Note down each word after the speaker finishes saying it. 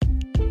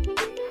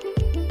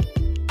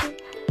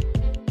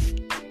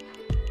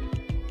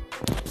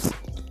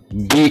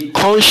Be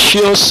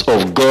conscious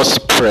of God's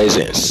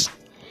presence.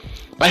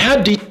 I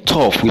had it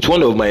tough with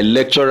one of my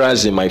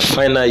lecturers in my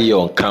final year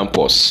on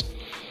campus.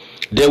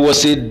 There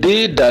was a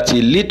day that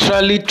he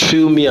literally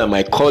threw me and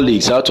my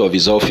colleagues out of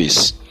his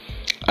office.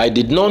 I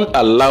did not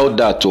allow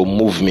that to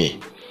move me.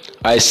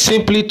 I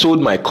simply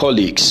told my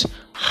colleagues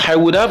I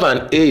would have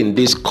an A in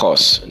this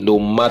course no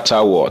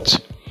matter what.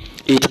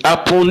 It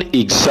happened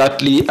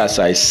exactly as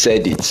I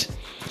said it.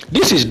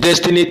 This is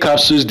Destiny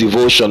Capsules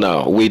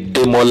Devotional with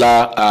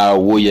Demola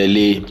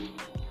Awoyele.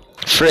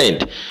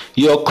 Friend,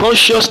 your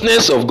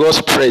consciousness of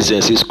God's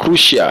presence is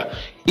crucial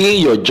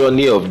in your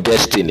journey of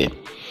destiny.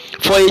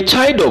 For a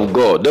child of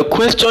God, the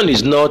question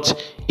is not,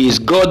 is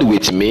God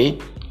with me?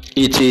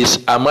 It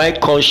is, am I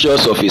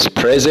conscious of His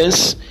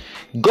presence?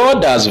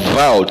 God has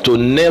vowed to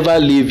never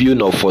leave you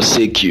nor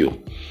forsake you.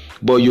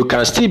 But you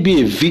can still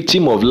be a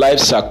victim of life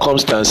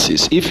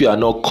circumstances if you are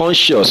not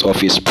conscious of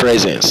His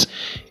presence.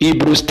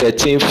 Hebrews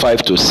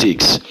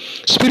 13:5-6.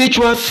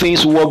 Spiritual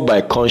things work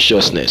by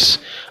consciousness,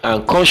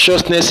 and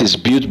consciousness is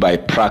built by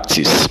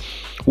practice.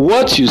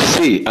 What you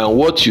say and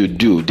what you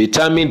do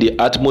determine the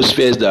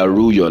atmospheres that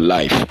rule your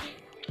life.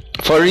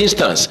 For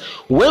instance,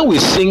 when we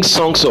sing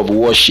songs of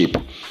worship,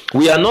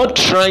 we are not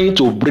trying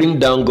to bring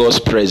down God's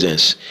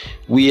presence.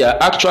 We are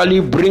actually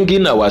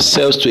bringing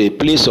ourselves to a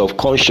place of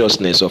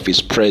consciousness of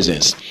His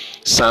presence.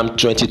 Psalm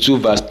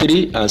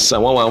 22:3 and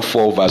Psalm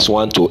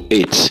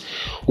 114:1-8.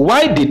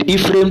 Why did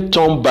Ephraim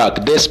turn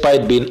back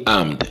despite being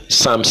armed?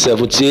 Psalm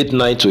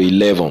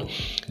 78:9-11.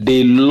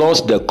 They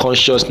lost the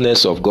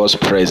consciousness of God's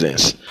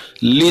presence.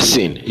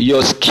 Listen,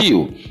 your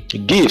skill,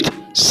 gift,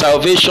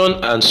 salvation,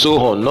 and so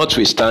on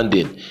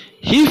notwithstanding,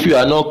 if you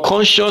are not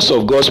conscious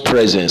of God's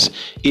presence,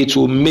 it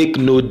will make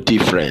no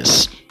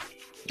difference.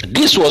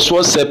 This was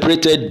what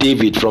separated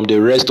David from the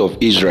rest of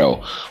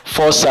Israel.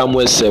 1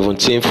 Samuel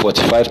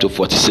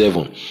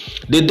 17:45-47.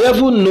 The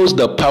devil knows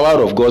the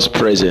power of God's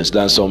presence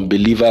than some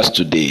believers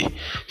today.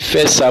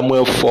 1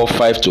 Samuel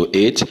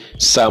 4:5-8,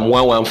 Psalm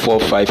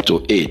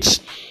 114:5-8.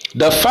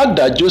 The fact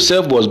that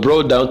Joseph was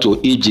brought down to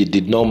Egypt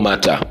did not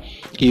matter.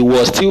 He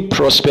was still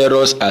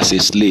prosperous as a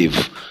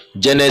slave.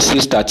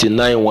 Genesis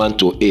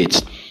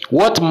 39:1-8.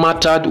 What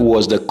mattered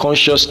was the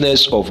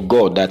consciousness of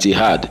God that he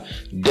had,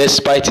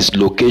 despite his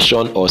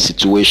location or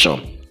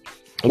situation.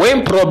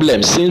 When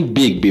problems seem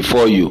big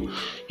before you,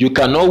 you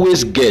can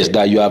always guess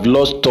that you have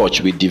lost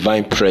touch with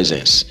divine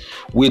presence.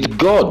 With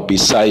God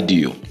beside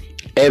you,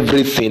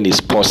 everything is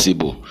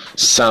possible.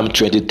 Psalm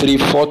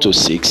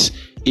 23:4-6,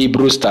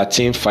 Hebrews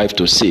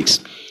 13:5-6.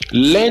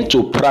 Learn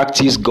to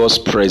practice God's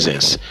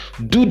presence.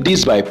 Do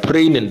this by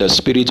praying in the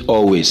Spirit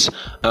always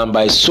and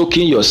by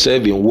soaking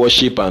yourself in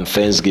worship and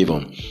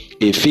thanksgiving.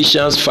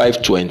 Ephesians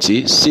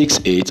 5:20,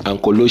 6:8,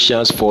 and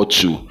Colossians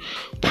 4:2.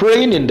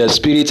 Praying in the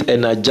Spirit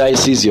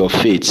energizes your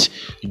faith.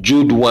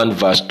 Jude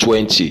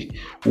 1:20.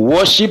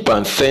 Worship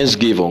and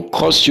thanksgiving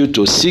cause you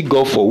to see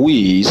God for who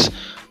He is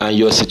and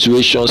your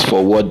situations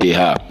for what they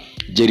are.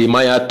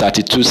 Jeremiah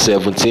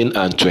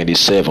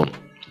 32:17-27.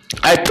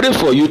 I pray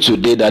for you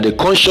today that the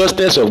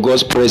consciousness of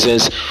God's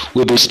presence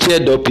will be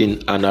stirred up in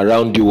and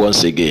around you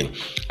once again.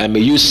 And may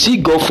you see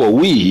God for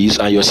who He is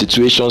and your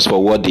situations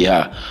for what they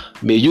are.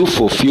 May you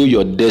fulfill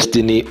your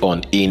destiny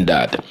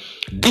unhindered.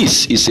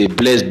 This is a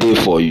blessed day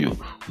for you.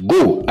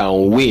 Go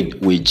and win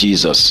with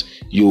Jesus.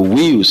 You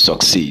will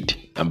succeed.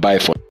 And bye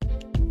for now.